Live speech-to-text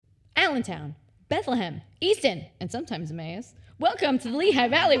Allentown, Bethlehem, Easton, and sometimes Emmaus. Welcome to the Lehigh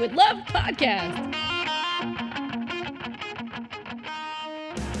Valley with Love podcast.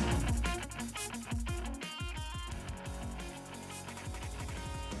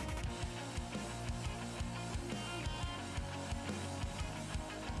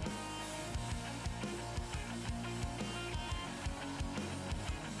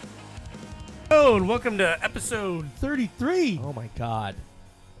 Hello and welcome to episode 33. Oh my god.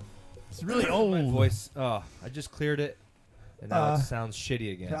 It's really old. My voice, I just cleared it, and now it sounds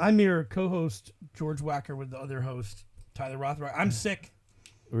shitty again. I'm your co-host, George Wacker, with the other host, Tyler Rothrock. I'm sick,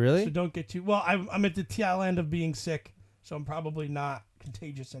 Really? so don't get too... Well, I'm at the tail end of being sick, so I'm probably not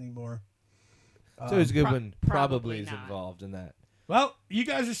contagious anymore. It's always good when probably probably is not. involved in that. Well, you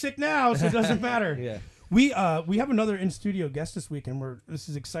guys are sick now, so it doesn't matter. Yeah. We have another in-studio guest this week, and this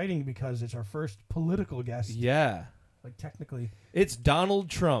is exciting because it's our first political guest. Yeah. Like, technically. It's Donald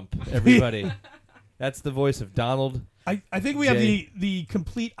Trump, everybody. That's the voice of Donald. I think we have Jay. the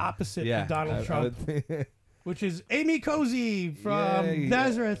complete opposite of Donald Trump, which is Amy Cozy from Yay.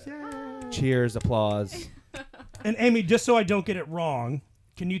 Nazareth. Yay. Cheers, applause. And Amy, just so I don't get it wrong,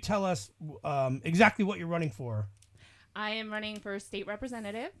 can you tell us exactly what you're running for? I am running for state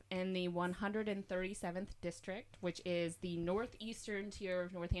representative in the 137th district, which is the northeastern tier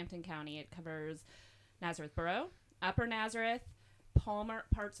of Northampton County. It covers Nazareth Borough, Upper Nazareth, Palmer,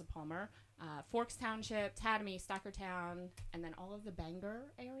 parts of Palmer, Forks Township, Tatamy, Stockertown, and then all of the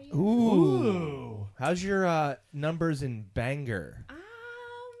Bangor area. Ooh. How's your numbers in Bangor?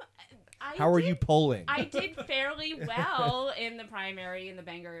 How are you polling? I did fairly well in the primary in the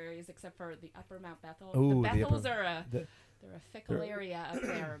Bangor areas, except for the Upper Mount Bethel. Ooh, the the Bethels upper- are the- they're a fickle area up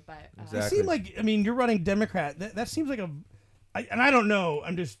there, but You Exactly. seem like, I mean, you're running Democrat. That seems like and I don't know,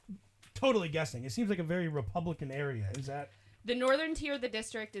 I'm just totally guessing. It seems like a very Republican area. Is that? the northern tier of the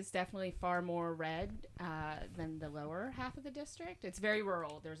district is definitely far more red than the lower half of the district. It's very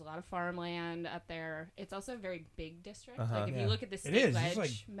rural. There's a lot of farmland up there. It's also a very big district. Like if Yeah. you look at the It state is. ledge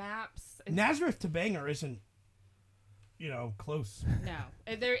It's maps, Nazareth to Bangor isn't, close. no,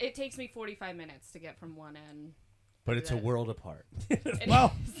 it takes me 45 minutes to get from one end. But it's a world apart. It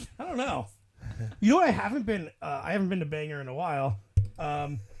Well, is. I don't know. You know what? I haven't been to Bangor in a while.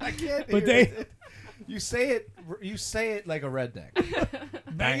 I can't. But they You say it like a redneck.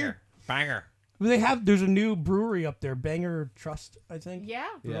 Bangor. Banger. There's a new brewery up there, Bangor Trust, I think. Yeah,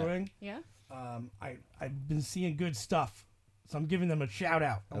 Brewing. yeah. I've been seeing good stuff, so I'm giving them a shout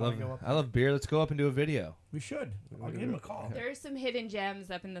out. I wanna go up. love beer. Let's go up and do a video. We should. I'll give him a call. There's some hidden gems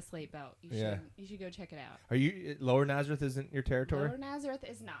up in the Slate Belt. Yeah. You should go check it out. Are you Lower Nazareth? Isn't your territory? Lower Nazareth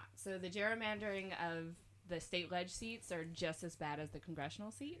is not. So the gerrymandering of the state ledge seats are just as bad as the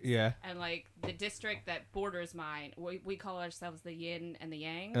congressional seats. Yeah. And like the district that borders mine, we call ourselves the yin and the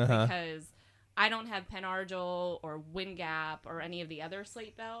yang because I don't have Penn Argyl or Wind Gap or any of the other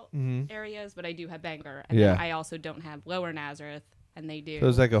Slate Belt areas, but I do have Bangor. And Yeah. then I also don't have Lower Nazareth, and they do. So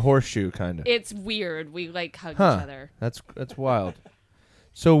it's like a horseshoe kind of. It's weird. We like hug each Huh. other. That's wild.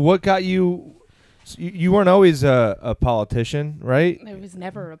 So what got you? You weren't always a politician, right? I was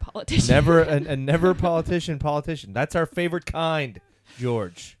never a politician. Never never a politician. That's our favorite kind,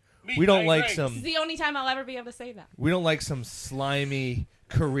 George. We don't like This is the only time I'll ever be able to say that. we don't like some slimy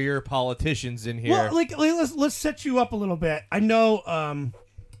career politicians in here. Well, let's set you up a little bit. I know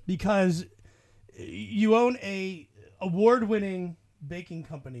because you own a award-winning baking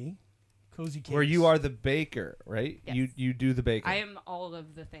company, Cozy Cakes. Where you are the baker, right? Yes. You do the baking. I am all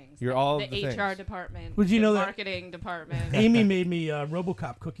of the things. You're all the of the HR things. department. Would you the know that- marketing department. Amy made me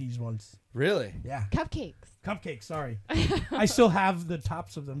RoboCop cookies once. Really? Yeah, Cupcakes. cupcakes. Sorry, I still have the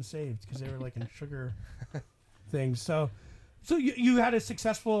tops of them saved because they were like in sugar things. So you have a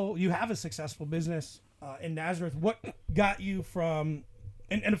successful business in Nazareth. What got you from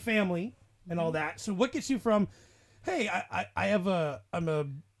and a family and all that? So what gets you from? Hey, I'm a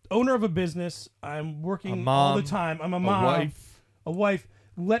owner of a business. I'm working all the time. I'm a mom, a wife.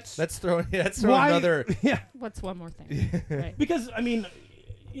 Let's throw why- another. Yeah, What's one more thing? Right. because I mean,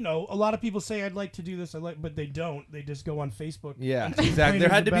 a lot of people say I'd like to do this, but they don't. They just go on Facebook. Yeah, and exactly. complain There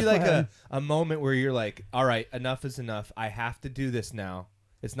as had to be like Bethlehem. a moment where you're like, all right, enough is enough. I have to do this now.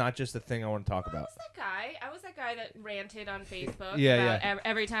 It's not just a thing I want to talk about. I was that guy that ranted on Facebook. Yeah, about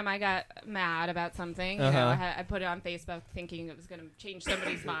every time I got mad about something, I put it on Facebook thinking it was going to change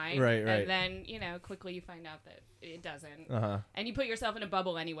somebody's mind. Right. And then, quickly you find out that it doesn't. And you put yourself in a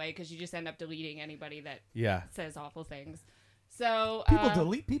bubble anyway because you just end up deleting anybody that Yeah. says awful things. So People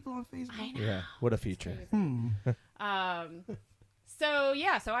delete people on Facebook. I know. Yeah. What a feature.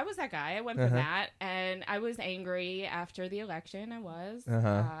 So I was that guy. I went for that, and I was angry after the election. I was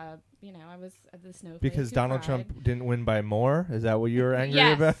I was the snowflake. Because who Donald cried. Trump didn't win by more? Is that what you were angry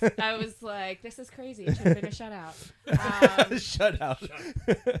Yes, about? I was like, this is crazy. It should have been a shutout. Shut up.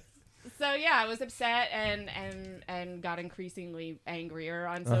 So yeah, I was upset and got increasingly angrier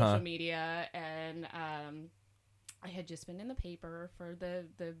on social media, and I had just been in the paper for the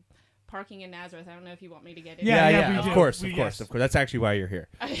parking in Nazareth. I don't know if you want me to get into Yeah, Yeah, we of do. course, We- of course, yes. of course. That's actually why you're here.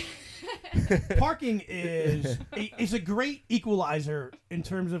 Parking is a great equalizer in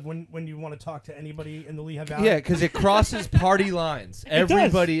terms of when you want to talk to anybody in the Lehigh Valley. Yeah, because it crosses party lines. does.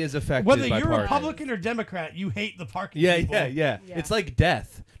 Everybody is affected Whether by you're parking. Republican or Democrat, you hate the parking Yeah, people. yeah. Yeah. It's like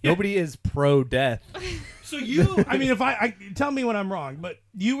death. Nobody is pro-death. So I mean, if I tell me when I'm wrong, but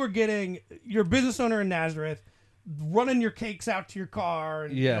you were getting your business owner in Nazareth running your cakes out to your car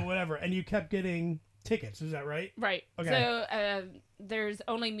and Yeah. whatever, and you kept getting tickets. Is that right? Right. Okay. So there's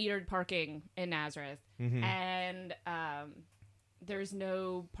only metered parking in Nazareth, Mhm. and there's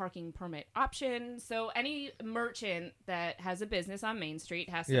no parking permit option. So any merchant that has a business on Main Street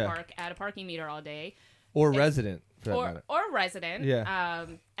has to Yeah. park at a parking meter all day, Or resident, for that matter. or resident. Yeah.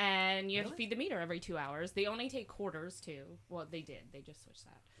 And you have to feed the meter every 2 hours. They only take quarters too. Well, they did. They just switched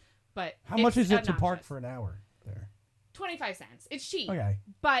that. But How much it's is it to park obnoxious. for an hour there? 25 cents. It's cheap. Okay.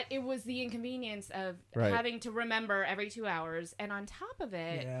 But it was the inconvenience of Right. having to remember every 2 hours. And on top of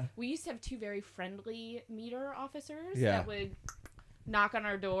it, Yeah. we used to have two very friendly meter officers Yeah. that would knock on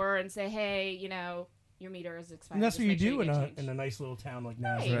our door and say, hey, your meter is expired. And that's Just what you make sure do in get a changed." in a nice little town like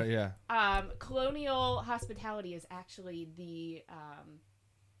Nazareth. Right, yeah. Colonial hospitality is actually the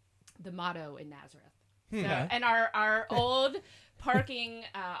motto in Nazareth. So, Okay. and our old parking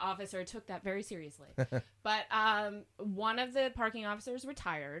officer took that very seriously. But one of the parking officers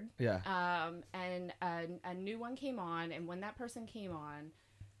retired, Yeah. and a new one came on. And when that person came on,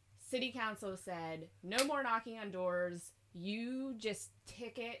 city council said, no more knocking on doors. You just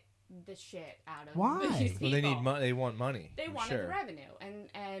ticket the shit out of Why? these people. Well, they need money. They want money. They for wanted sure. the revenue, and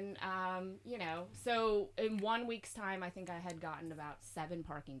so in 1 week's time, I think I had gotten about 7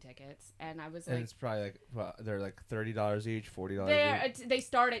 parking tickets, and I was And like, it's probably they're like $30 each, $40 each. they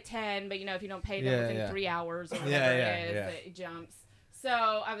start at 10, but if you don't pay them Yeah, within yeah. 3 hours or whatever Yeah, it is, yeah. it jumps. So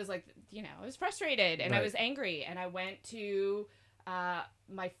I was like, I was frustrated and I Right. was angry, and I went to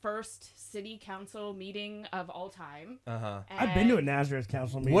my first city council meeting of all time. I've been to a Nazareth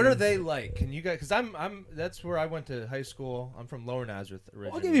council meeting. What are they like? Can you guys? Because I'm that's where I went to high school. I'm from Lower Nazareth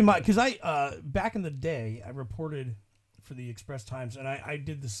originally. I'll give you my because I back in the day I reported for the Express Times and I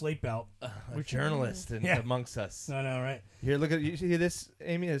did the slate belt. a journalist Yeah. amongst us. I know, right? Here, look at you. See this,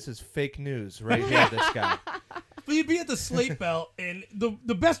 Amy? This is fake news right here. This guy. But you'd be at the slate belt, and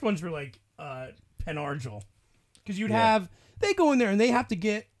the best ones were like Penargil, because you'd Yeah. have they go in there and they have to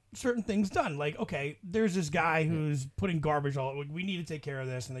get certain things done. Like, okay, there's this guy who's putting garbage all. Like, we need to take care of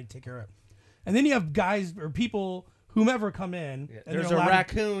this, and they take care of it. And then you have guys or people, whomever, come in. Yeah, And there's they're a allowed to-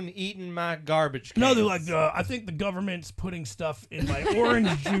 raccoon eating my garbage. No, they're cans. like, I think the government's putting stuff in my orange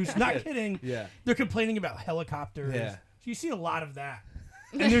juice. Not kidding. Yeah. They're complaining about helicopters. Yeah. So you see a lot of that.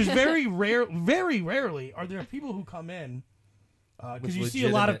 And there's very rarely are there people who come in because With you see a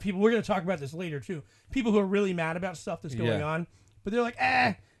lot of legitimate- people. We're going to talk about this later too. People who are really mad about stuff that's going Yeah. on, but they're like,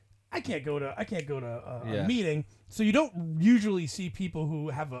 I can't go to Yeah. a meeting. So you don't usually see people who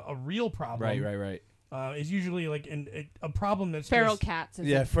have a real problem. Right. It's usually like a problem that's Feral just, cats is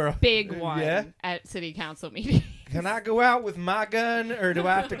Yeah, a for a big one Yeah. at city council meetings. Can I go out with my gun, or do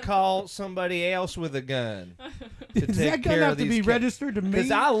I have to call somebody else with a gun to Does take that gun care have of to these be cats? registered to me?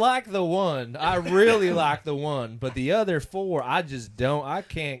 Because I like the one, I really like the one, but the other 4, I just don't. I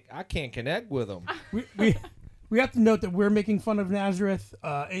can't connect with them. We have to note that we're making fun of Nazareth.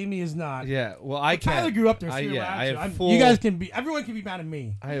 Amy is not. Yeah, well, I can't. Tyler grew up there, so I- you're yeah, allowed I to. have full- You guys can be. Everyone can be mad at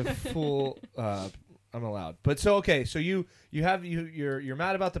me. I have full. I'm allowed, but so okay. So you're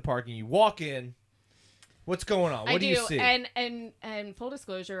mad about the parking. You walk in. What's going on? What I do you see? And full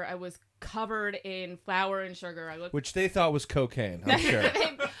disclosure, I was covered in flour and sugar. I looked. Which they thought was cocaine. I'm sure.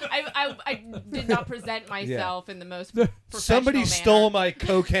 I did not present myself in the most The- professional Somebody manner. stole my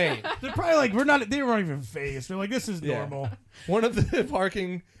cocaine. They're probably like, we're not. They weren't even phased. They're like, this is Yeah. normal. One of the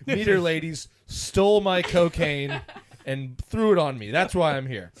parking meter ladies stole my cocaine and threw it on me. That's why I'm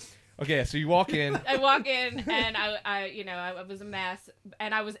here. Okay, so you walk in. I walk in and I was a mess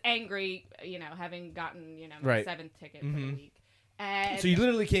and I was angry, having gotten my Right. 7th ticket for the week. And So you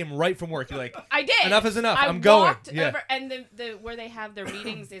literally came right from work. You're like, I did. enough is enough. I I'm going. walked Yeah. over, and the where they have their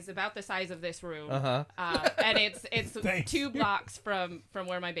meetings is about the size of this room. Uh-huh. And it's Thanks. 2 blocks from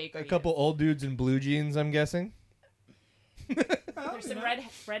where my bakery A couple is. old dudes in blue jeans, I'm guessing. There's some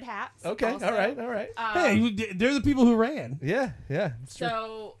red hats. Okay, also. all right. Hey, they're the people who ran. Yeah. It's true.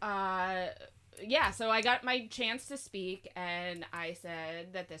 So, so I got my chance to speak, and I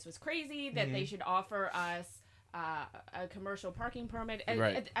said that this was crazy, that they should offer us a commercial parking permit. And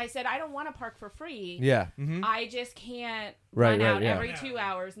Right. I said, I don't want to park for free. Yeah. Mm-hmm. I just can't Right, run out yeah. every 2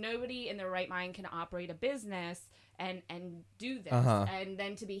 hours. Nobody in their right mind can operate a business and do this. Uh-huh. And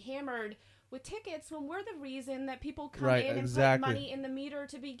then to be hammered with tickets when we're the reason that people come Right, in and exactly. put money in the meter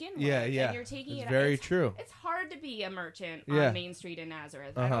to begin with. Yeah. And you're taking It's it very it's, true. It's hard to be a merchant Yeah. on Main Street in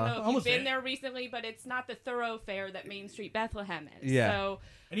Nazareth. I Uh-huh. don't know if Almost you've been it. there recently, but it's not the thoroughfare that Main Street Bethlehem is. Yeah. So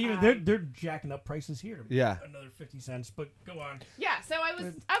And even they're jacking up prices here. Yeah. Another 50 cents, but go on. yeah, so I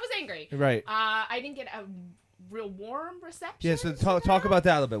was angry. Right. I didn't get a real warm reception. Yeah. So to talk that. about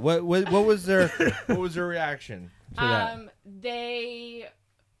that a little bit. What was their what was their reaction to that? They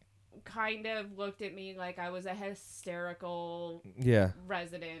kind of looked at me like I was a hysterical Yeah.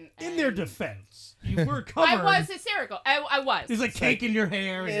 resident. In their and defense, you were covered. I was hysterical. I was. There's like cake in your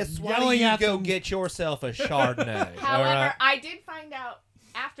hair. And Miss, why yelling don't you at go them. get yourself a Chardonnay? However, all right? I did find out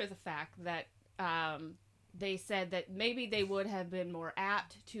after the fact that they said that maybe they would have been more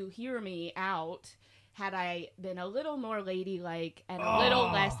apt to hear me out had I been a little more ladylike and a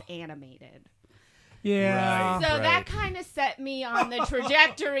little less animated. Yeah. Right. So that kind of set me on the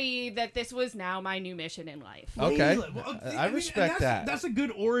trajectory that this was now my new mission in life. Okay. Well, I mean, respect and that. That's a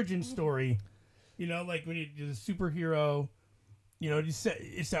good origin story. You know, like when you're the superhero, you know,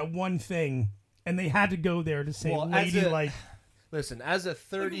 it's that one thing, and they had to go there to say Well, as a- ladylike. Listen, as a Wait,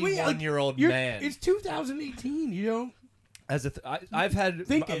 31-year-old you're- man, It's 2018. You know, as I've had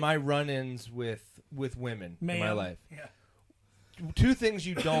Think it. my run-ins with women in my Ma'am. life. Yeah. Two things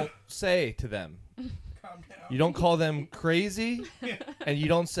you don't say to them. Calm down. You don't call them crazy, and you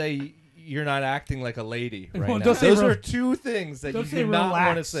don't say you're not acting like a lady right Well, now. don't say Those re- are two things that don't you say do not want to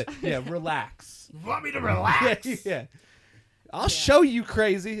relax. say. Yeah, relax. You want me to relax? yeah. I'll show you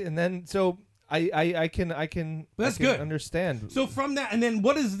crazy, and then so I can That's I can good. understand. So from that, and then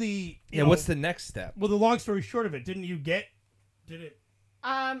what is the? what's the next step? Well, the long story short of it, did it?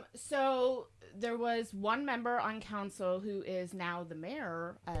 So there was one member on council who is now the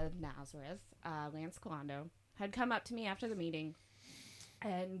mayor of Nazareth, Lance Colando, had come up to me after the meeting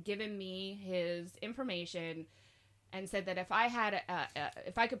and given me his information and said that if I had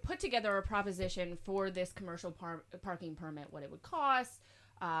if I could put together a proposition for this commercial parking permit, what it would cost,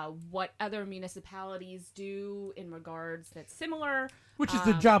 what other municipalities do in regards that's similar. Which is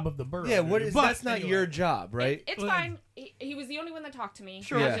the job of the borough. Yeah, what is But that's not anyway. your job, right? It's Well, fine. He was the only one that talked to me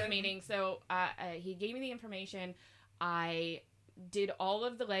Sure. after Yeah. the meeting. So he gave me the information. I did all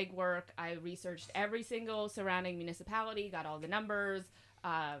of the legwork. I researched every single surrounding municipality, got all the numbers.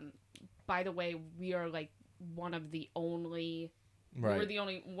 By the way, we are like one of the only Right.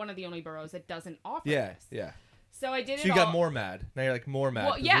 we're one of the only boroughs that doesn't offer Yeah, this. yeah. So I did So it you all. got more mad. Now you're like more mad.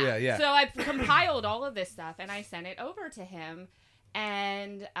 Well, 'cause- yeah. So I compiled all of this stuff and I sent it over to him,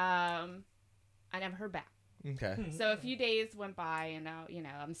 and I never heard back. Okay. So a few days went by, and now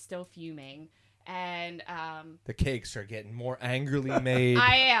I'm still fuming, and The cakes are getting more angrily made.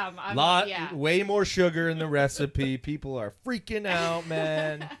 I am. Yeah. Way more sugar in the recipe. People are freaking out,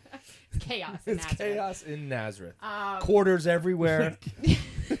 man. It's chaos. In It's Nazareth. chaos in Nazareth. Um, Quarters everywhere.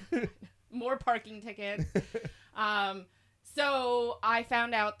 more parking tickets. So I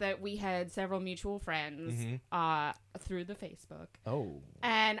found out that we had several mutual friends through the Facebook, Oh.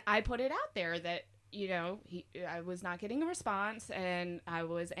 and I put it out there that I was not getting a response, and I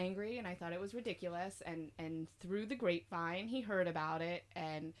was angry, and I thought it was ridiculous, and through the grapevine he heard about it,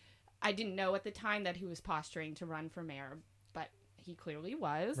 and I didn't know at the time that he was posturing to run for mayor, but he clearly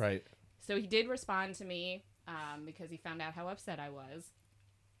was. Right. So he did respond to me because he found out how upset I was.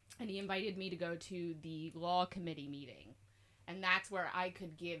 And he invited me to go to the law committee meeting. And that's where I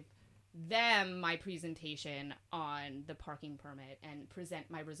could give them my presentation on the parking permit and present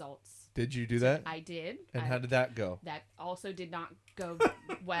my results. Did you do that? I did. And how did that go? That also did not go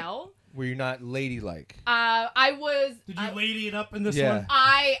well. Were you not ladylike? I was. Did you lady it up in this Yeah. one?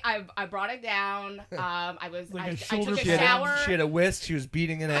 I brought it down. I was. Like a I shoulder took a She had, shower. she had a whisk. She was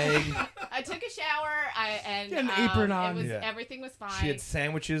beating an egg. I took a shower. And She had an apron on. It was, Yeah. Everything was fine. She had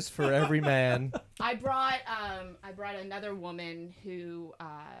sandwiches for every man. I brought another woman who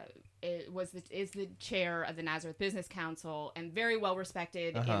is the chair of the Nazareth Business Council and very well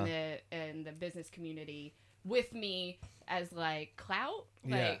respected in the business community with me as like clout.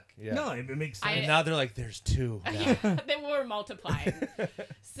 Like Yeah. No, it makes sense. And now they're like, there's two. Now. they were multiplying.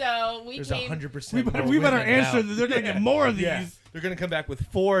 So we There's came. 100%. we better women answer now. that they're gonna get more of these. Yeah. They're gonna come back with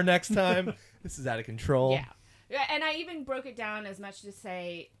 4 next time. This is out of control. Yeah. And I even broke it down as much to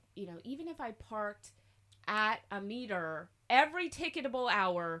say, you know, even if I parked at a meter every ticketable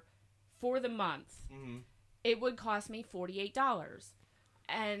hour for the month, it would cost me $48.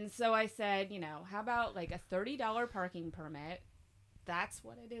 And so I said, you know, how about like a $30 parking permit? That's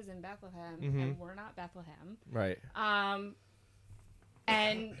what it is in Bethlehem, and we're not Bethlehem. Right.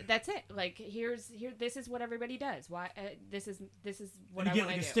 And that's it. Like this is what everybody does. Why this is what And I you want get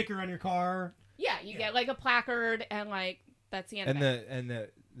like to a do. sticker on your car. Yeah, you get like a placard, and like that's the end of it. And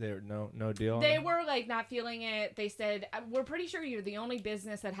they're no deal. They were like not feeling it. They said, "We're pretty sure you're the only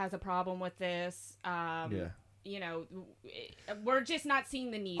business that has a problem with this." Yeah. You know, we're just not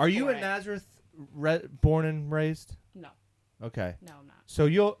seeing the need. Are you for in it. Nazareth, born and raised? No, Okay. no, I'm not.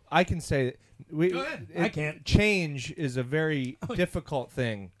 So I can say Go ahead. I can't. Change is a very difficult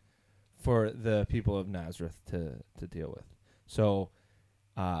thing for the people of Nazareth to deal with. So,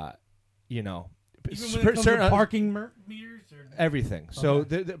 you know, Even when it comes to parking meters or everything. So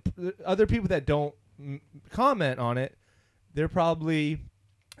Okay. the other people that don't comment on it, they're probably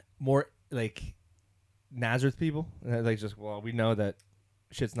more like Nazareth people. Like just, well, we know that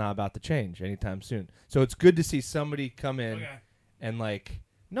shit's not about to change anytime soon. So it's good to see somebody come in and like,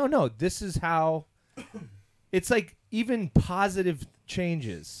 no, this is how. It's like even positive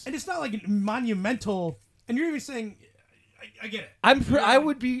changes. And it's not like monumental. And you're even saying, I get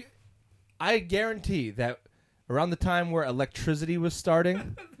it. I guarantee that around the time where electricity was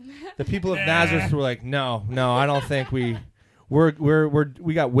starting, the people of Nazareth were like, no, I don't think we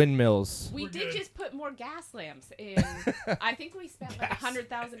got windmills. We did just put more gas lamps in. I think we spent like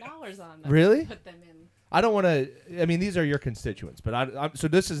 $100,000 on them. Really? Put them in. I don't want to. I mean, these are your constituents, but so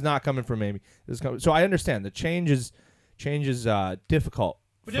this is not coming from Amy. So I understand the change is difficult.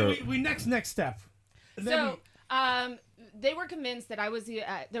 But then we next step. And then So, they were convinced that I was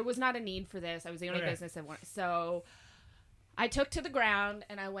there was not a need for this. I was the only business that wanted. So, I took to the ground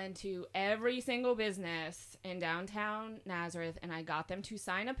and I went to every single business in downtown Nazareth and I got them to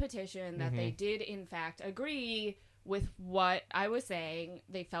sign a petition that they did in fact agree with what I was saying.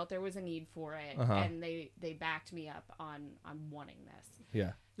 They felt there was a need for it, and they backed me up on wanting this.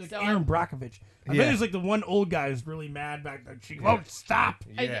 Yeah. like so Aaron Brockovich. I bet Yeah. there's like the one old guy who's really mad back there. She won't stop.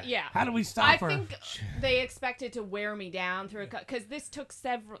 Yeah. How do we stop I her? think they expected to wear me down through because this took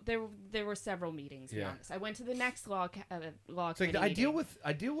several. There were several meetings. To be honest, I went to the next law It's like committee I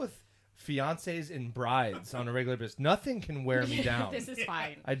deal with fiancés and brides on a regular basis. Nothing can wear me down. This is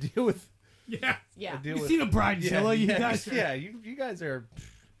fine. I deal with. Yeah. Yeah. I deal You with. see the Bridezilla? You yeah, guys are... yeah. You guys are.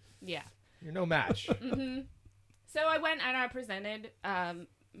 Yeah. You're no match. So I went and I presented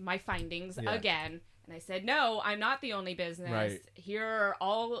my findings Yeah. again. And I said, no, I'm not the only business. Right. Here are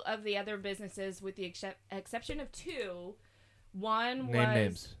all of the other businesses with the exception of two. One Name was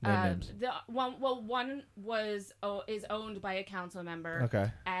names. Name names. The one. Well, one was is owned by a council member. Okay.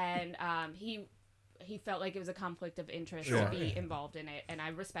 And he felt like it was a conflict of interest Sure. to be involved in it, and I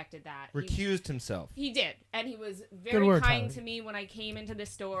respected that. Recused himself. He did, and he was very word, kind Tyler. to me when I came into the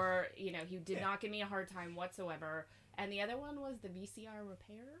store. You know, he did not give me a hard time whatsoever. And the other one was the VCR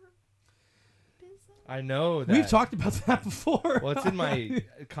repair business. I know that. We've talked about that before. Well, it's in my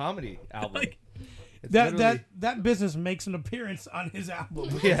comedy album. It's that literally- that business makes an appearance on his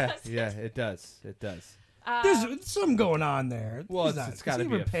album. Yeah, it does. It does. There's something going on there. Well, He's it's- not- it's gotta is he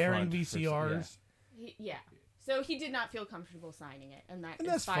be a repairing front for- VCRs. Yeah. So he did not feel comfortable signing it, and And is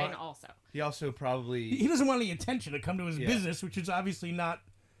that's fine fine. also. He also probably. He doesn't want any attention to come to his Yeah. business, which is obviously not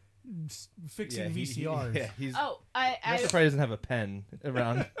fixing VCRs. He's. Oh, I'm surprised he doesn't have a pen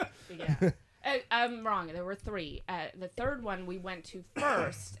around. yeah. I'm wrong. There were three. The third one we went to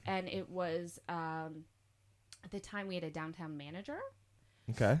first, and it was at the time we had a downtown manager.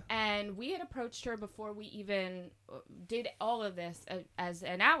 Okay. And we had approached her before we even did all of this as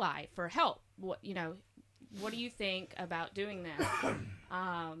an ally for help. What do you think about doing this?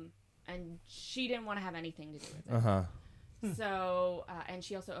 And she didn't want to have anything to do with it. Uh-huh. So, and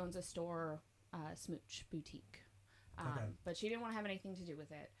she also owns a store, Smooch Boutique. Okay. But she didn't want to have anything to do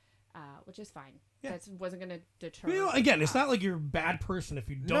with it, which is fine. Yeah. That wasn't going to deter. You know, again, it's not like you're a bad person if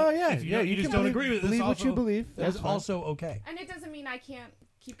you don't. No, yeah, if you, yeah, don't, you you just can don't believe- agree with it. believe That's what you also- believe. That's That's fine. also okay. And it doesn't mean I can't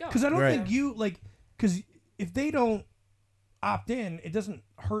keep going. Because I don't Right. think you because if they don't opt in, it doesn't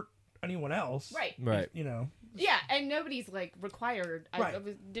hurt anyone else. Right. Right. You know. Yeah, and nobody's like required. Right.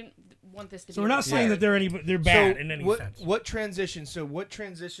 Didn't want this to So be. we're not saying that they're bad in any sense. What transitions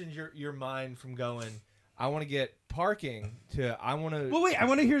your mind from going, I want to get parking to I want to. Well, wait. I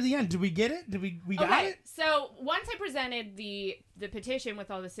want to hear the end. Did we get it? Did we got Okay, it? so once I presented the petition with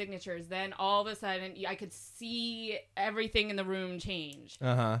all the signatures, then all of a sudden I could see everything in the room change.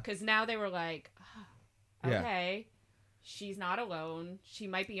 Uh-huh. Because now they were like, Yeah. okay, she's not alone. She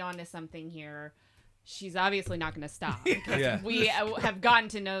might be onto something here. She's obviously not going to stop. Because Yeah. we have gotten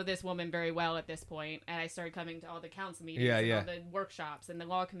to know this woman very well at this point, and I started coming to all the council meetings and all the workshops and the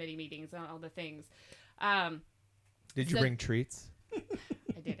law committee meetings and all the things. Did you bring treats?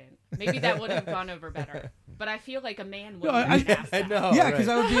 I didn't. Maybe that would have gone over better. But I feel like a man would No, have asked that. know. Yeah, because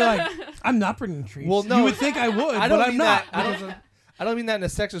I would be like, I'm not bringing treats. Well, no, you would think I would, I don't but mean I'm not. that. I don't mean that in a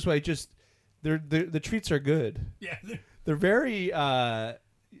sexist way. Just the treats are good. Yeah. They're very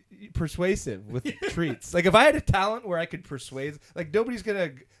persuasive with treats. Like if I had a talent where I could persuade, like nobody's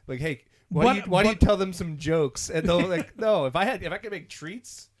gonna like, hey, why do you tell them some jokes? And they'll like, no. If I could make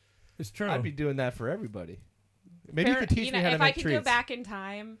treats, It's true. I'd be doing that for everybody. Maybe you could teach me how to if make I could treats. go back in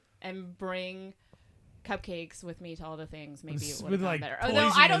time and bring cupcakes with me to all the things, maybe it would With, have like, gone better. Although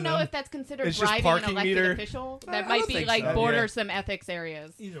poison I don't in know them. if that's considered It's just bribing an parking elected meter. official. I That don't might be think like so. border Yeah. some ethics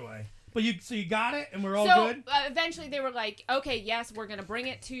areas. Either way. But you got it, and we're all So good. eventually they were like, okay, yes, we're going to bring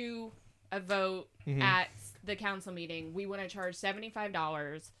it to a vote Mm-hmm. at the council meeting. We want to charge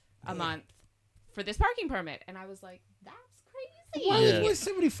 $75 a month for this parking permit. And I was like, that's crazy. Why Yeah. was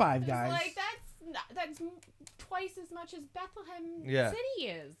 75 It's guys? like that's twice as much as Bethlehem Yeah. City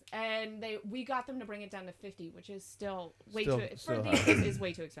is, and we got them to bring it down to 50, which is still way Still- too still for high. these is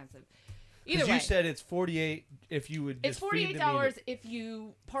way too expensive. Either Because way, you said it's $48 if you would. it's just feed the $48 meter. if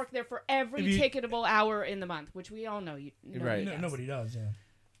you park there for every If you- ticketable hour in the month, which we all know Right. No, nobody does.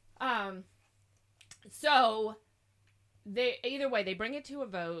 Yeah. So they either way they bring it to a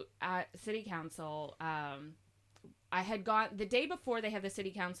vote at city council. I had gone the day before they have the city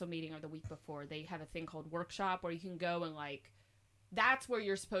council meeting, or the week before they have a thing called workshop where you can go and like that's where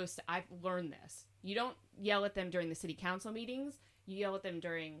you're supposed to. I've learned this. You don't yell at them during the city council meetings. You yell at them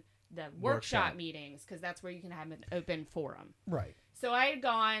during the workshop meetings because that's where you can have an open forum. Right. So I had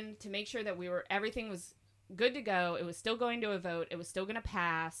gone to make sure that everything was good to go. It was still going to a vote. It was still going to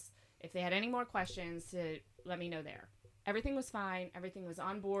pass. If they had any more questions, to let me know there. Everything was fine. Everything was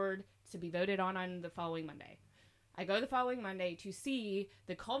on board to be voted on the following Monday. I go the following Monday to see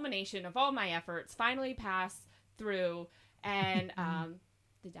the culmination of all my efforts finally pass through, and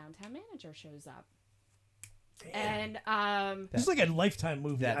the downtown manager shows up. And This is like a Lifetime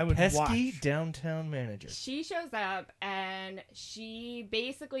movie. That I would pesky watch. downtown manager. she shows up and she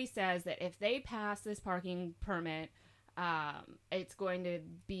basically says that if they pass this parking permit, it's going to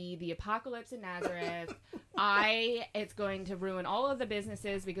be the apocalypse in Nazareth. It's going to ruin all of the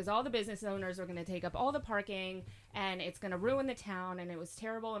businesses because all the business owners are going to take up all the parking, and it's going to ruin the town, and it was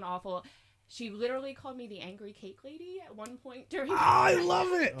terrible and awful. She literally called me the angry cake lady at one point during the I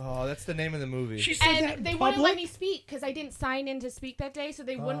love it. Oh, that's the name of the movie. She said that and in they public? wouldn't let me speak because I didn't sign in to speak that day, so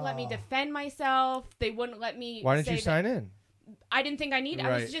they wouldn't let me defend myself. They wouldn't let me. Why didn't say you that- sign in? I didn't think I needed. I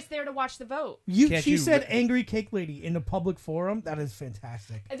Right. was just there to watch the vote. Can't She you said ri- angry cake lady in a public forum. That is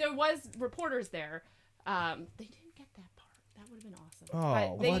fantastic. And there was reporters there. They didn't get that part. That would have been awesome.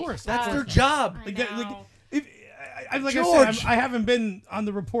 Oh, But they, of course. That's Uh, their job. I Like, like, know. like I George. said, I haven't been on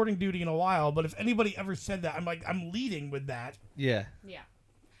the reporting duty in a while, but if anybody ever said that, I'm leading with that. Yeah. Yeah.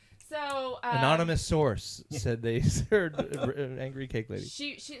 So Anonymous source said they heard angry cake lady.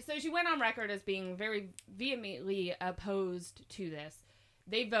 So she went on record as being very vehemently opposed to this.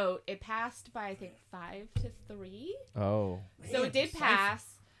 They vote. It passed by I think 5-3. Oh. So it did pass,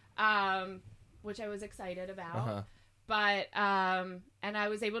 which I was excited about. Uh-huh. But and I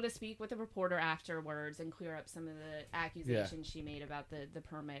was able to speak with a reporter afterwards and clear up some of the accusations she made about the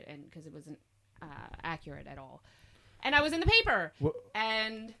permit, and because it wasn't accurate at all. And I was in the paper,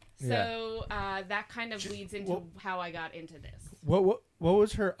 and so that kind of leads into how I got into this. What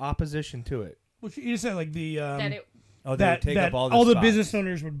was her opposition to it? Well, you said like the That it Oh, they would take that up all the spots. business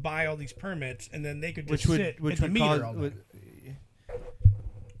owners would buy all these permits, and then they could just sit at the meter cause all day.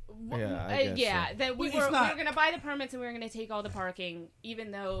 Yeah, I guess yeah, so. that we Well, it's were not- going to buy the permits and we were going to take all the parking,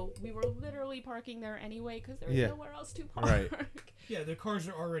 even though we were literally parking there anyway because there was Yeah. nowhere else to park. Right. Yeah, the cars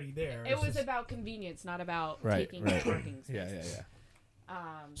are already there. It It's was just- about convenience, not about Right, taking right. parking Yeah, spaces. yeah.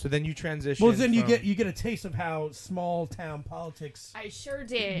 So then you transition. well, then you from- get a taste of how small town politics. I sure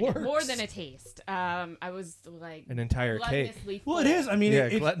did. Works. More than a taste. I was like an entire cake. gluttonously Well, it full. is. I mean, Yeah,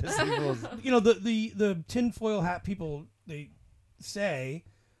 it, gluttonously full is- you know, the tinfoil hat people, they say,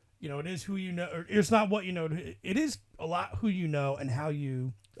 you know, it is who you know, or it's not what you know. It is a lot who you know and how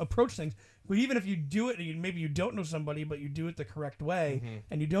you approach things. But even if you do it, maybe you don't know somebody, but you do it the correct way,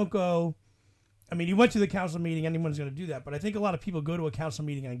 and you don't go. I mean, you went to the council meeting. Anyone's going to do that, but I think a lot of people go to a council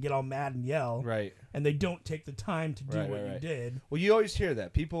meeting and get all mad and yell, Right. and they don't take the time to do Right, what right, you right. did. Well, you always hear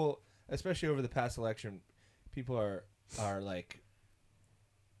that people, especially over the past election, people are like,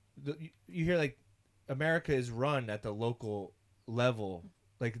 you hear like America is run at the local level.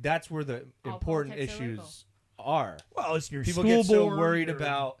 Like that's where the All important politics are issues are. Well, it's your People school get so board worried or-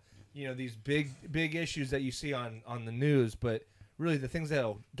 about these big issues that you see on the news, but really the things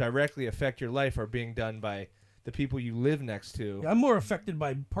that'll directly affect your life are being done by the people you live next to. Yeah, I'm more affected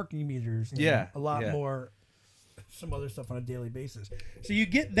by parking meters. Than Yeah, a lot yeah. more. Some other stuff on a daily basis. So you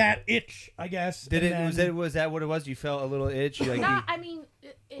get that itch, I guess. Did and it then- was that what it was? You felt a little itch, like Not, I mean,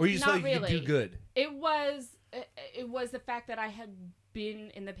 or you just not felt like really. you could do good. It was the fact that I had been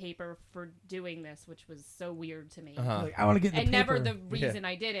in the paper for doing this, which was so weird to me. Uh-huh. Like, I want to get in And the never paper. the reason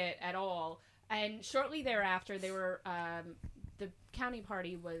I did it at all. And shortly thereafter, they were the county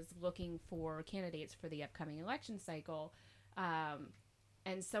party was looking for candidates for the upcoming election cycle,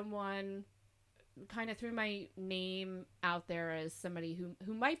 and someone kind of threw my name out there as somebody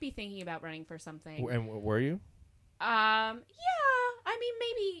who might be thinking about running for something. And were you? Yeah, I mean,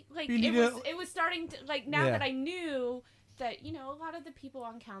 maybe like You it need was to- it was starting to like now Yeah. that I knew that a lot of the people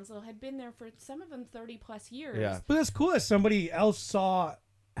on council had been there for some of them 30+ years. Yeah. But that's cool that somebody else saw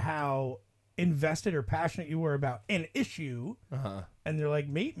how invested or passionate you were about an issue, Uh-huh. and they're like,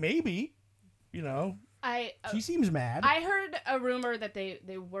 maybe, she seems mad. I heard a rumor that they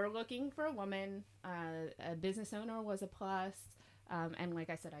were looking for a woman. A business owner was a plus, and like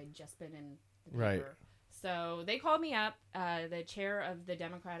I said, I'd just been in the paper. Right. So they called me up. The chair of the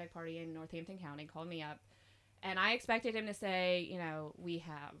Democratic Party in Northampton County called me up, and I expected him to say, we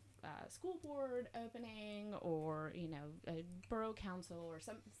have a school board opening, or a borough council, or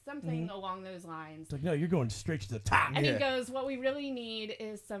something along those lines. It's like, no, you're going straight to the top. And Yeah. he goes, what we really need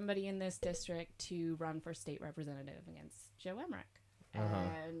is somebody in this district to run for state representative against Joe Emmerich. Uh-huh.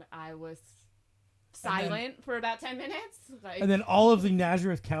 And I was silent for about 10 minutes. Like, And then all of the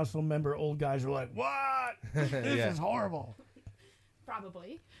Nazareth council member old guys are like, what? This Yeah. is horrible.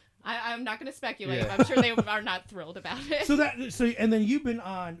 probably. I'm not going to speculate. Yeah. But I'm sure they are not thrilled about it. And then you've been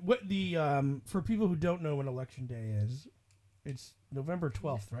on what the for people who don't know when election day is, it's November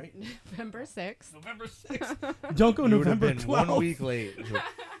 12th, right? November 6th. November 6th. Don't go You would have November been 12th. 1 week late. Can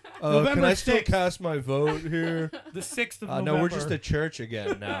November I still 6th. cast my vote here? The 6th of November. No, we're just a church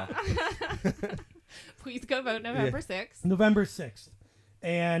again now. Please go vote November 6th. November 6th.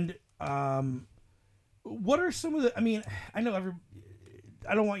 And what are some of the I know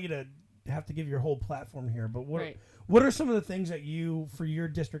I don't want you to have to give your whole platform here, but Right. what are some of the things that you, for your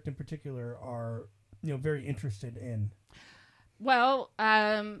district in particular, are very interested in? Well,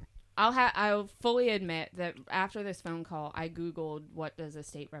 I'll fully admit that after this phone call, I Googled what does a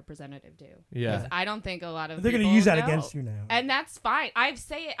state representative do. Yeah. 'Cause I don't think a lot of They're going to people use that know. against you now. And that's fine. I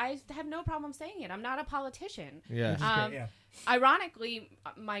have no problem saying it. I'm not a politician. Yeah. Which is great, Um, yeah. Ironically,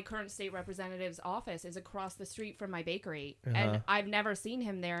 my current state representative's office is across the street from my bakery, Uh-huh. and I've never seen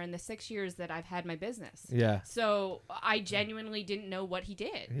him there in the 6 years that I've had my business. Yeah. So I genuinely didn't know what he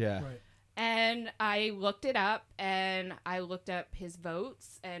did. Yeah. Right. And I looked it up, and I looked up his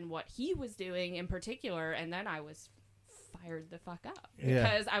votes and what he was doing in particular, and then I was fired the fuck up. Yeah.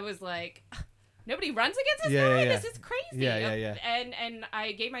 Because I was like, nobody runs against this Yeah, guy? yeah, yeah. This is crazy. Yeah. And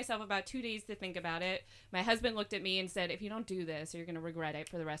I gave myself about 2 days to think about it. My husband looked at me and said, if you don't do this, you're going to regret it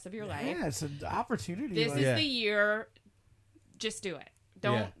for the rest of your life. Yeah, it's an opportunity. This like- is Yeah. the year. Just do it.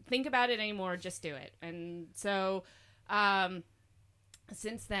 Don't Yeah. think about it anymore. Just do it. And so,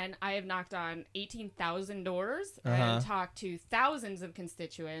 since then, I have knocked on 18,000 doors and talked to thousands of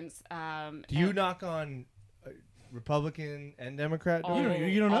constituents. Do you knock on Republican and Democrat all, doors?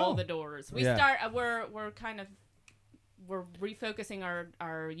 You don't all know. the doors? We Yeah. start. We're kind of we're refocusing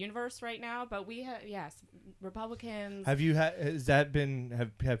our universe right now, but we have Republicans. Has that been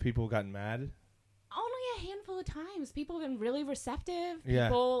have people gotten mad? Only a handful of times. People have been really receptive. Yeah.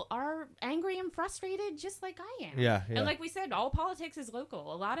 People are angry and frustrated, just like I am. Yeah. And like we said, all politics is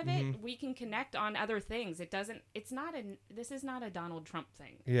local. A lot of Mm-hmm. it we can connect on other things. This is not a Donald Trump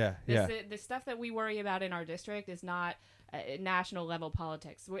thing. Yeah. The stuff that we worry about in our district is not national level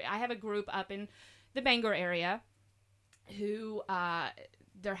politics. I have a group up in the Bangor area who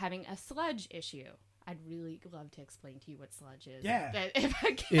they're having a sludge issue. I'd really love to explain to you what sludge is. Yeah. If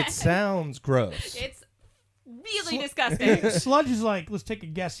I can. It sounds gross. It's really disgusting. Sludge is like, let's take a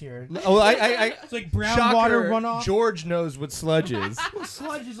guess here. Oh, I It's like brown shocker, water runoff. George knows what sludge is. Well,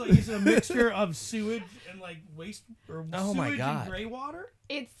 sludge is like a mixture of sewage and like waste or Oh my sewage God. and gray water.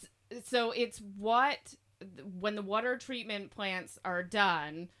 It's what when the water treatment plants are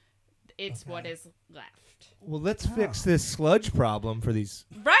done, it's what is left. Well, let's fix this sludge problem for these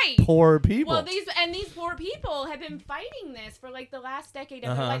Right. poor people. Well, these poor people have been fighting this for like the last decade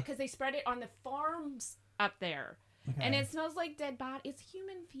of their life because they spread it on the farms up there. And it smells like dead body. It's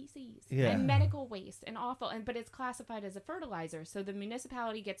human feces Yeah. and medical waste and awful. But it's classified as a fertilizer, so the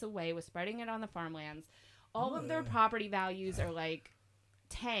municipality gets away with spreading it on the farmlands. All of their property values are like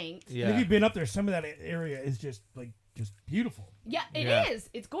tanked. Yeah. Have you been up there? Some of that area is just beautiful. Yeah, it Yeah. is.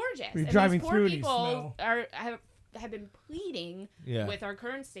 It's gorgeous. You're And driving these poor through and you people smell. have been pleading Yeah. with our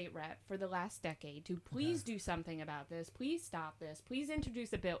current state rep for the last decade to please do something about this. Please stop this. Please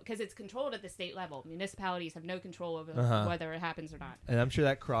introduce a bill because it's controlled at the state level. Municipalities have no control over whether it happens or not. And I'm sure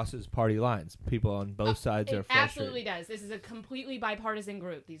that crosses party lines. People on both sides are It frustrated. absolutely does. This is a completely bipartisan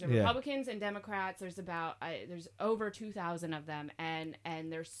group. These are Yeah. Republicans and Democrats. There's there's over 2,000 of them, and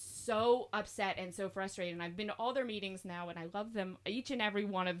they're so upset and so frustrated. And I've been to all their meetings now, and I love them, each and every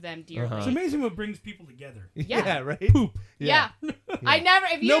one of them dearly. It's amazing what brings people together. Yeah, right? Poop. Yeah. I never,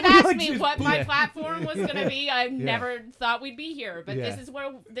 if you Nobody had asked likes me this what poop. my platform was going to be, I never thought we'd be here. But Yeah. this is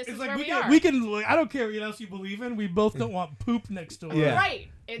where It's like we are. we can. I don't care what else you believe in. We both don't want poop next door. Yeah. Right.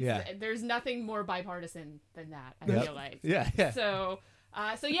 It's Yeah. There's nothing more bipartisan than that, I Yep. feel like. Yeah. So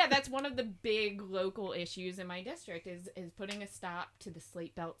yeah, that's one of the big local issues in my district is putting a stop to the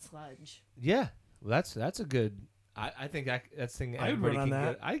slate belt sludge. Yeah. Well, that's a good. I think that's thing I would everybody run can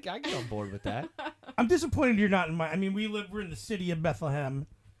on get. I get on board with that. I'm disappointed you're not in my. I mean, we're in the city of Bethlehem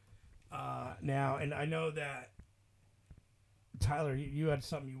now, and I know that Tyler, you had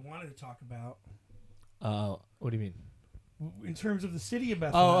something you wanted to talk about What do you mean? in terms of the city of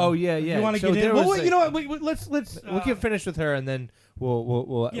Bethlehem. Oh yeah, If yeah. You want to So get in? there Well, was wait, a- you know what? Let's. we can finish with her and then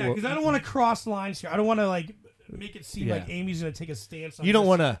we'll Yeah, because I don't want to cross lines here. I don't want to make it seem Yeah. like Amy's going to take a stance on You don't this.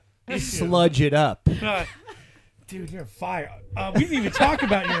 want to issue. sludge it up. Dude, you're fire. We didn't even talk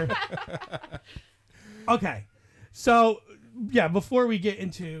about your. Okay, so yeah, before we get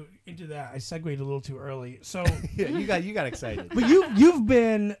into that, I segued a little too early. So, Yeah, you got excited. but you've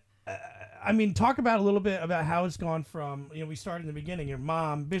been. I mean, talk about a little bit about how it's gone from we started in the beginning. Your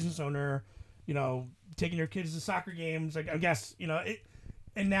mom, business owner, taking your kids to soccer games. I guess it,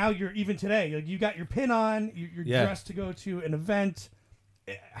 and now you're even today. Like you got your pin on. You're Yeah. dressed to go to an event.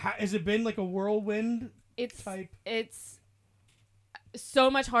 Has it been like a whirlwind It's type? it's so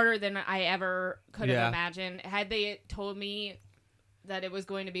much harder than I ever could Yeah. have imagined. Had they told me that it was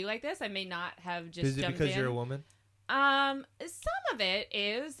going to be like this, I may not have just Is it jumped because in. you're a woman? Some of it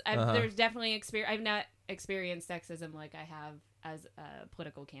is. Uh-huh. There's definitely experience. I've not experienced sexism like I have as a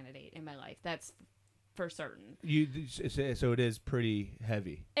political candidate in my life. That's for certain. So it is pretty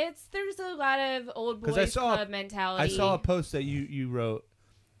heavy. There's a lot of old 'Cause I boys saw- club mentality. I saw a post that you wrote.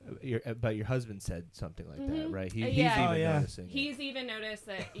 But your husband said something like that, Mhm. right? Yeah. He's even Oh, yeah. noticing. it. He's even noticed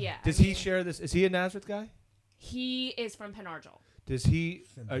that. Yeah. Does he share this? Is he a Nazareth guy? He is from Penargil. Does he?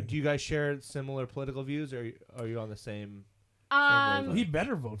 Same Do you guys share similar political views, or are you on the same? Well, he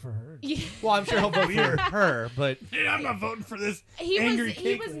better vote for her. Yeah. Well, I'm sure he'll vote for her, but Hey, I'm not voting for this. He Angry was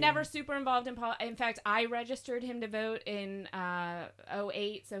cake lady. never super involved in politics. In fact, I registered him to vote in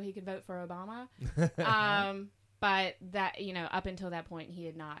 2008 so he could vote for Obama. But that up until that point he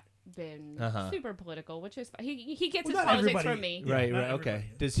had not been super political, which is fine. He gets Well, his not politics everybody- from me. Yeah, right, not right, okay.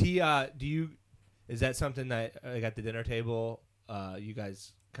 everybody is. Does he? Do you? Is that something that at the dinner table, you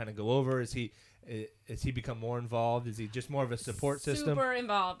guys kind of go over? Is he? Has he become more involved? Is he just more of a support system? Super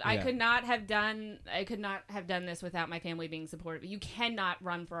involved. I Yeah. could not have done this without my family being supportive. You cannot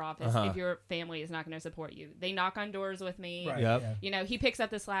run for office Uh-huh. if your family is not going to support you. They knock on doors with me. Right. Yep. Yeah. He picks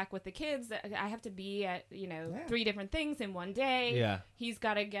up the slack with the kids. I have to be at, Yeah. 3 different things in one day. Yeah. He's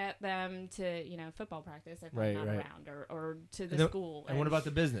got to get them to, football practice if Right, I'm not right. around or to the And then- school. And what about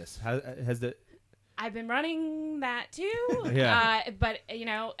the business? How has the? I've been running that too. Yeah. But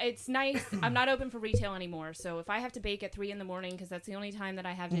it's nice. I'm not open for retail anymore. So if I have to bake at 3 a.m, because that's the only time that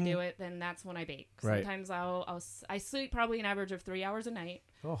I have to do it, then that's when I bake. Right. Sometimes I sleep probably an average of 3 hours a night.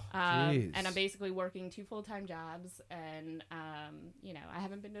 Oh, Jeez. And I'm basically working 2 full-time jobs. And, I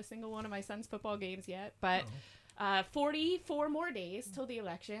haven't been to a single one of my son's football games yet, but 44 more days till the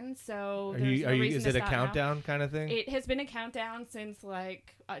election. So Are there's you? no reason Is to it a stop now. countdown kind of thing? It has been a countdown since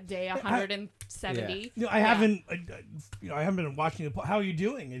day 170. I haven't. I haven't been watching the poll. How are you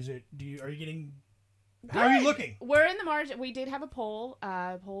doing? Are you getting? How are you Good. looking? We're in the margin. We did have a poll.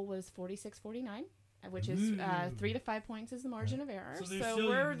 Poll was 46-49, which is Ooh. 3 to 5 points is the margin of error. So So, there's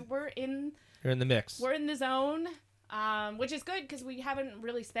still- we're in You're in the mix. the zone, which is good because we haven't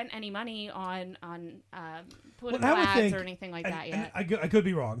really spent any money on political I would ads think- or anything like And- that and yet. I could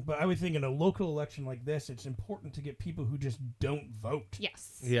be wrong, but I would think in a local election like this, it's important to get people who just don't vote.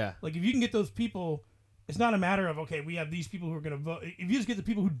 Yes. Yeah. Like if you can get those people It's not a matter of, okay, we have these people who are going to vote. If you just get the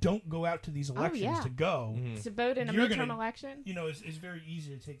people who don't go out to these elections yeah. to go, To vote in a You're midterm gonna- election. it's very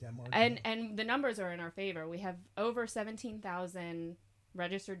easy to take that margin. And the numbers are in our favor. We have over 17,000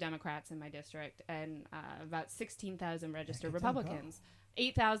 registered Democrats in my district and about 16,000 registered Get them Republicans,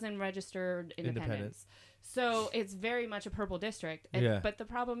 8,000 registered independents. So it's very much a purple district. And, Yeah. But the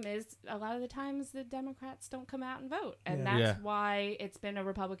problem is a lot of the times the Democrats don't come out and vote. And Yeah. that's Yeah. why it's been a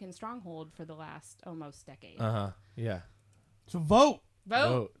Republican stronghold for the last almost decade. Yeah. So vote.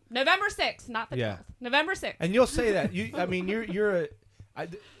 Vote November 6th, not the 12th. November 6th. And you'll say that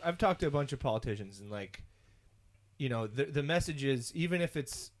I've talked to a bunch of politicians and like, the message is, even if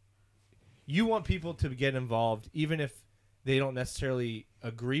it's, you want people to get involved, even if they don't necessarily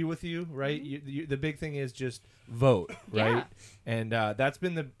agree with you, right? The big thing is just vote, right? Yeah. And that's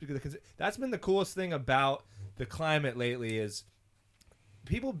been the coolest thing about the climate lately is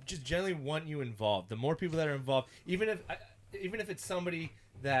people just generally want you involved. The more people that are involved, even if it's somebody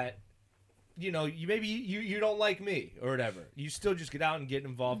that you don't like me or whatever, you still just get out and get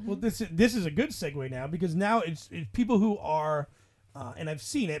involved. Well, this is a good segue now, because now it's people who are, and I've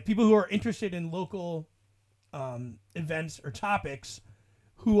seen it, people who are interested in local events or topics,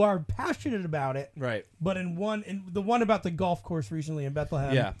 who are passionate about it, Right. but in the one about the golf course recently in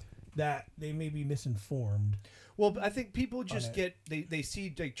Bethlehem, Yeah. that they may be misinformed. Well, I think people just they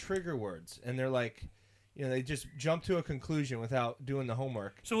see like trigger words and they're like, they just jump to a conclusion without doing the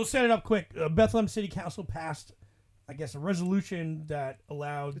homework. So we'll set it up quick. Bethlehem City Council passed, I guess, a resolution that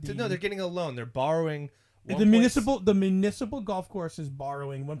allowed No, they're getting a loan. They're borrowing. the municipal golf course is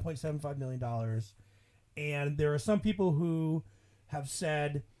borrowing $1.75 million, and there are some people who have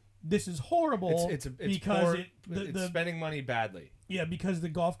said this is horrible. It's because poor, it's spending money badly. Yeah, because the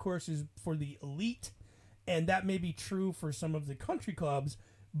golf course is for the elite, and that may be true for some of the country clubs,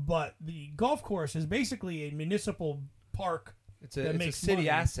 but the golf course is basically a municipal park. It's a city money.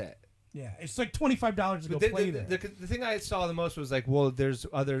 asset. Yeah, it's like $25 to go play there. The thing I saw the most was like, well, there's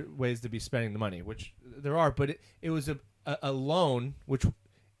other ways to be spending the money, which there are, but it was a loan, which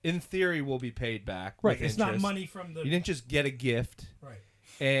in theory will be paid back. Right, with it's not interest. money from the... You didn't just get a gift. Right.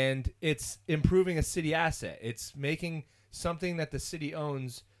 And it's improving a city asset. It's making something that the city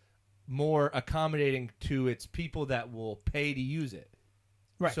owns more accommodating to its people that will pay to use it.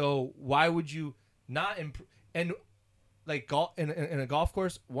 Right. So why would you not improve? And like golf in a golf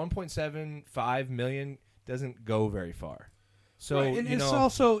course, 1.75 million doesn't go very far. So right, and it's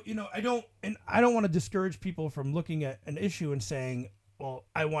also, I don't want to discourage people from looking at an issue and saying, well,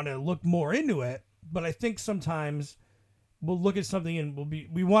 I want to look more into it, but I think sometimes we'll look at something and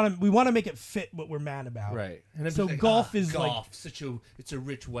we want to make it fit what we're mad about. right. And it's So like, golf is golf, it's a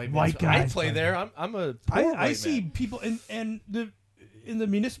rich white White man. I guys play play. there. I'm a poor I white see man. people in the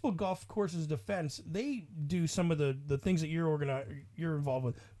municipal golf course's defense, they do some of the things that you're involved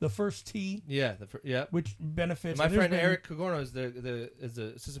with. The first tee, Yeah, yeah. which benefits My and there's friend been- Eric Cogorno is the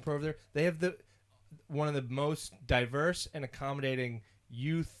assistant pro over there. They have one of the most diverse and accommodating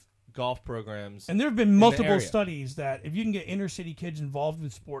youth golf programs. And there have been the multiple area. studies that if you can get inner city kids involved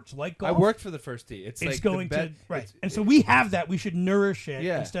with sports like golf, I worked for the first tee. It's like going the to right. And so we have that. We should nourish it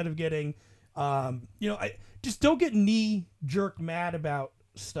Yeah. instead of getting, I just don't get knee jerk mad about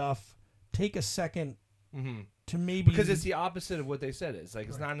stuff. Take a second to maybe because it's the opposite of what they said. It's like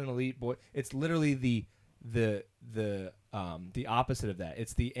it's not an elite boy. It's literally the opposite of that.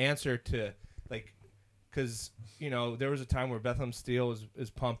 It's the answer to like. Because, there was a time where Bethlehem Steel is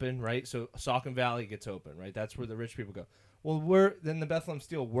pumping, right? So Saucon Valley gets open, right? That's where the rich people go. Well, then the Bethlehem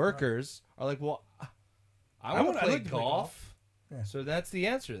Steel workers are like, well, I want to play golf. Yeah. So that's the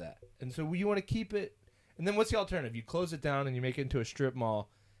answer to that. And so you want to keep it. And then what's the alternative? You close it down and you make it into a strip mall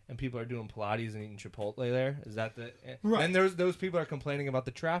and people are doing Pilates and eating Chipotle there? Is that the... Right. Then those people are complaining about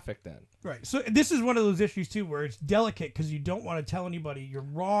the traffic then. right. So this is one of those issues too, where it's delicate because you don't want to tell anybody you're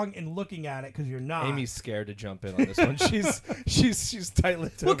wrong in looking at it because you're not. Amy's scared to jump in on this one. she's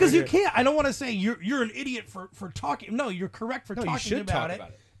tight-lipped. Well, because over you here. can't. I don't want to say you're an idiot for talking. No, you're correct for No, you talking should about talk it. about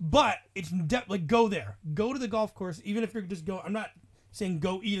it. But it's like go there, go to the golf course, even if you're just going. I'm not saying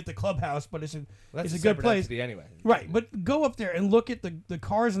go eat at the clubhouse, but it's a Well, that's it's a good separate place, entity anyway. right? But go up there and look at the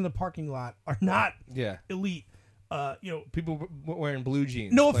cars in the parking lot are not Yeah. elite. People wearing blue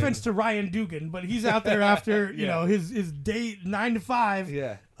jeans. No playing- offense to Ryan Dugan, but he's out there after Yeah. his day 9 to 5.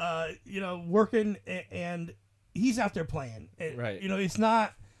 Yeah. Working and he's out there playing. Right. It's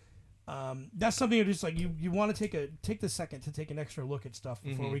not. That's something that just like you want to take the second to take an extra look at stuff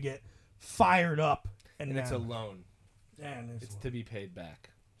before we get fired up. And it's a mad. loan. And It's to be paid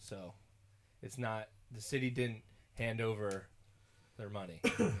back. So it's not, the city didn't hand over their money.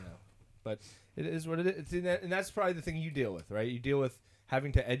 but it is what it is. It's in that, and that's probably the thing you deal with, right? You deal with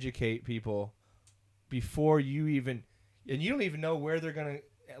having to educate people before you even, and you don't even know where they're going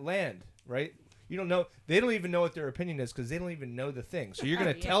to land, right? You don't know. They don't even know what their opinion is because they don't even know the thing. So you're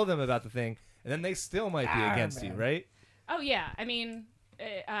going to tell them about the thing, and then they still might be against you, right? Oh yeah, I mean,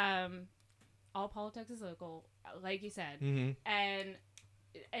 all politics is local, like you said, and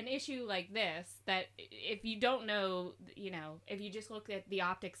an issue like this, that if you don't know, if you just look at the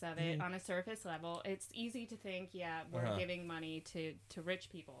optics of it on a surface level, it's easy to think, we're giving money to rich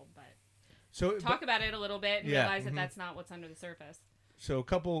people, but talk about it a little bit and realize that that's not what's under the surface. So a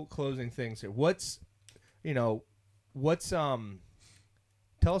couple closing things here.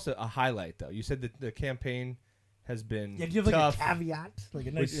 Tell us a highlight though. You said that the campaign has been do you have tough. like a caveat, like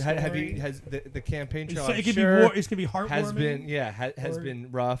a nice story? Has the campaign trail? So it could be it's gonna be heartwarming. Has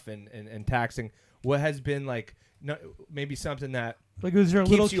been rough and taxing. What has been like maybe something that like was there a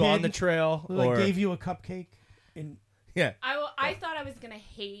keeps little you kid on the trail who, or gave you a cupcake and I thought I was gonna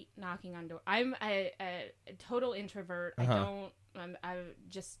hate knocking on doors. I'm a total introvert.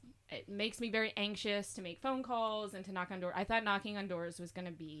 It makes me very anxious to make phone calls and to knock on doors. I thought knocking on doors was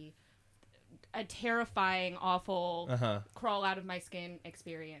gonna be a terrifying, awful, crawl out of my skin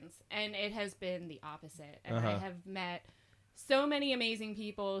experience, and it has been the opposite. And I have met so many amazing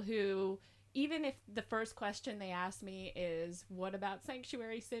people who, even if the first question they ask me is, what about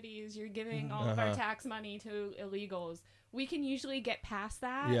sanctuary cities? You're giving all of our tax money to illegals. We can usually get past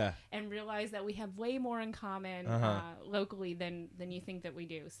that and realize that we have way more in common locally than you think that we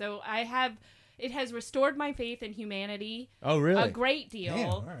do. So it has restored my faith in humanity. Oh, really? A great deal. Damn,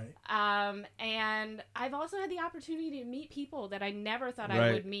 all right. And I've also had the opportunity to meet people that I never thought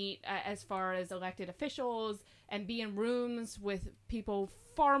I would meet as far as elected officials, and be in rooms with people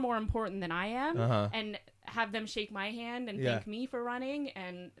far more important than I am and have them shake my hand and thank me for running.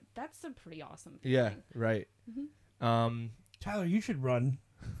 And that's a pretty awesome feeling. Yeah, right. Tyler, you should run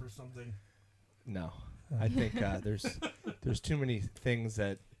for something. No, I think there's too many things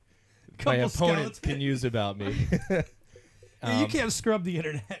that my Couple opponent skeletons. can use about me. You can't scrub the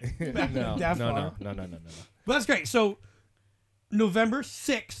internet. No. But that's great. So November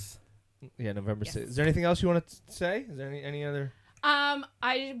 6th. Yeah, November 6th. Is there anything else you want to say? Is there any other?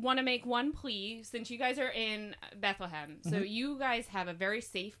 I want to make one plea, since you guys are in Bethlehem. So you guys have a very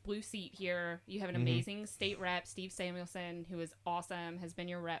safe blue seat here. You have an amazing state rep, Steve Samuelson, who is awesome, has been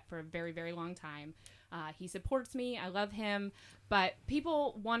your rep for a very, very long time. He supports me. I love him. But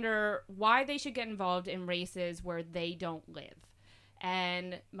people wonder why they should get involved in races where they don't live.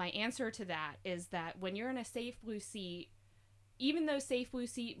 And my answer to that is that when you're in a safe blue seat, even those safe blue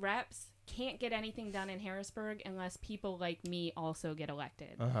seat reps can't get anything done in Harrisburg unless people like me also get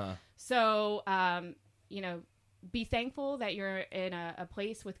elected. So, be thankful that you're in a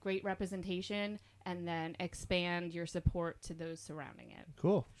place with great representation, and then expand your support to those surrounding it.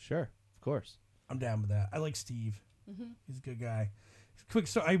 Cool. Sure. Of course. I'm down with that. I like Steve. He's a good guy. Quick,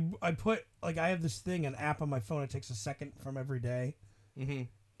 so I put, like, I have this thing, an app on my phone. It takes a second from every day.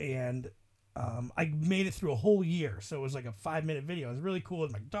 And I made it through a whole year. So it was like a 5-minute video. It was really cool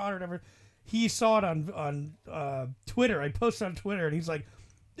with my daughter and everything. He saw it on Twitter. I posted on Twitter, and he's like,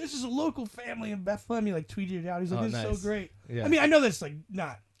 this is a local family in Bethlehem. He, like, tweeted it out. He's like, this is so great. Yeah. I mean, I know that's, like,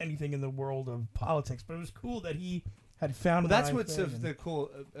 not anything in the world of politics, but it was cool that he had found that's what's the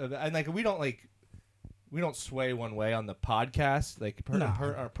cool. And, like, we don't sway one way on the podcast. Like,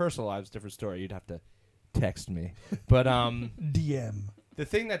 our personal lives, different story. You'd have to text me. But DM. the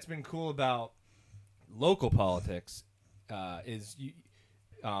thing that's been cool about local politics is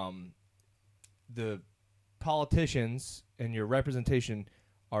the politicians and your representation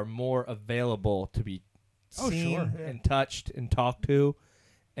are more available to be seen and touched and talked to,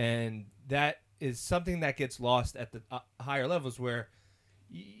 and that is something that gets lost at the higher levels where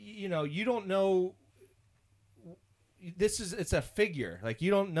you don't know. It's a figure. Like,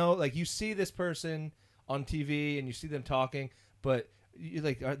 you don't know, like, you see this person on TV and you see them talking, but you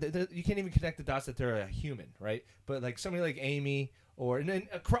can't even connect the dots that they're a human, right? But like somebody like Amy or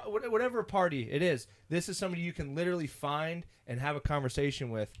whatever party it is, this is somebody you can literally find and have a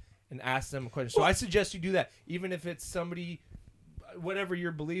conversation with and ask them a question. So I suggest you do that, even if it's somebody, whatever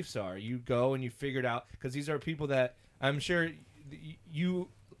your beliefs are, you go and you figure it out, because these are people that I'm sure you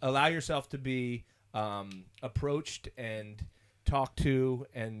allow yourself to be approached and talked to,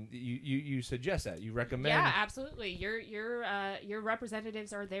 and you suggest that, you recommend. Yeah, absolutely. Your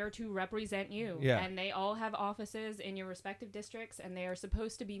representatives are there to represent you, and they all have offices in your respective districts, and they are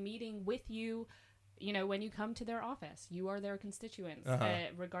supposed to be meeting with you you know, when you come to their office, you are their constituents.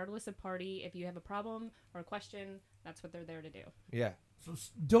 Regardless of party, if you have a problem or a question, that's what they're there to do. Yeah. So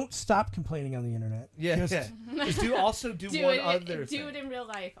don't stop complaining on the internet. Yeah. Just- Yeah. Just do one other Do thing. it in real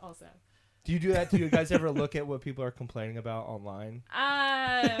life also. Do you do that? Do you guys ever look at what people are complaining about online?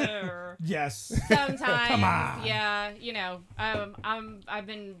 Yes. Sometimes, Come on. yeah, you know, I've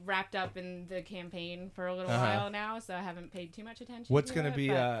been wrapped up in the campaign for a little while now, so I haven't paid too much attention. What's to gonna it, be?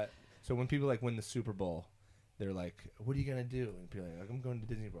 but- So when people like win the Super Bowl, they're like, "What are you gonna do?" And people are like, "I'm going to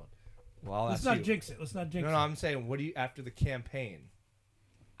Disney World." Well, I'll Let's ask not you. jinx it. Let's not jinx No, it. no, I'm saying, what do you after the campaign?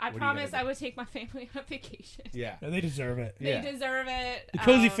 I What are you promise gonna I do? would take my family on a vacation. Yeah. Yeah, they deserve it. They Yeah. deserve it. The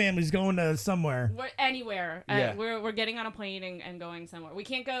Cozy family's going to somewhere. We're anywhere. Yeah. We're getting on a plane and going somewhere. We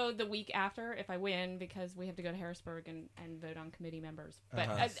can't go the week after if I win because we have to go to Harrisburg and vote on committee members. But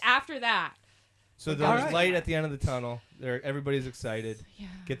after that, So there's All right. light at the end of the tunnel. Everybody's excited. yeah.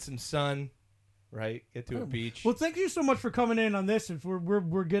 Get some sun, right? Get to a beach. Well, thank you so much for coming in on this. If we're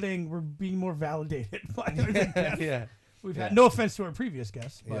being more validated by everything. yeah. We've Yeah. had no offense to our previous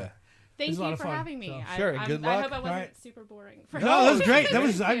guests. But Yeah. Thank was a lot you of for fun, having me. so. Sure, and good I luck. hope I wasn't Right. super boring. No, that was great. That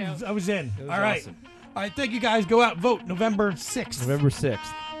was Thank you. I was in. It was All right. awesome. All right, thank you guys. Go out, vote November 6th. November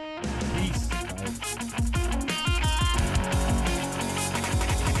 6th.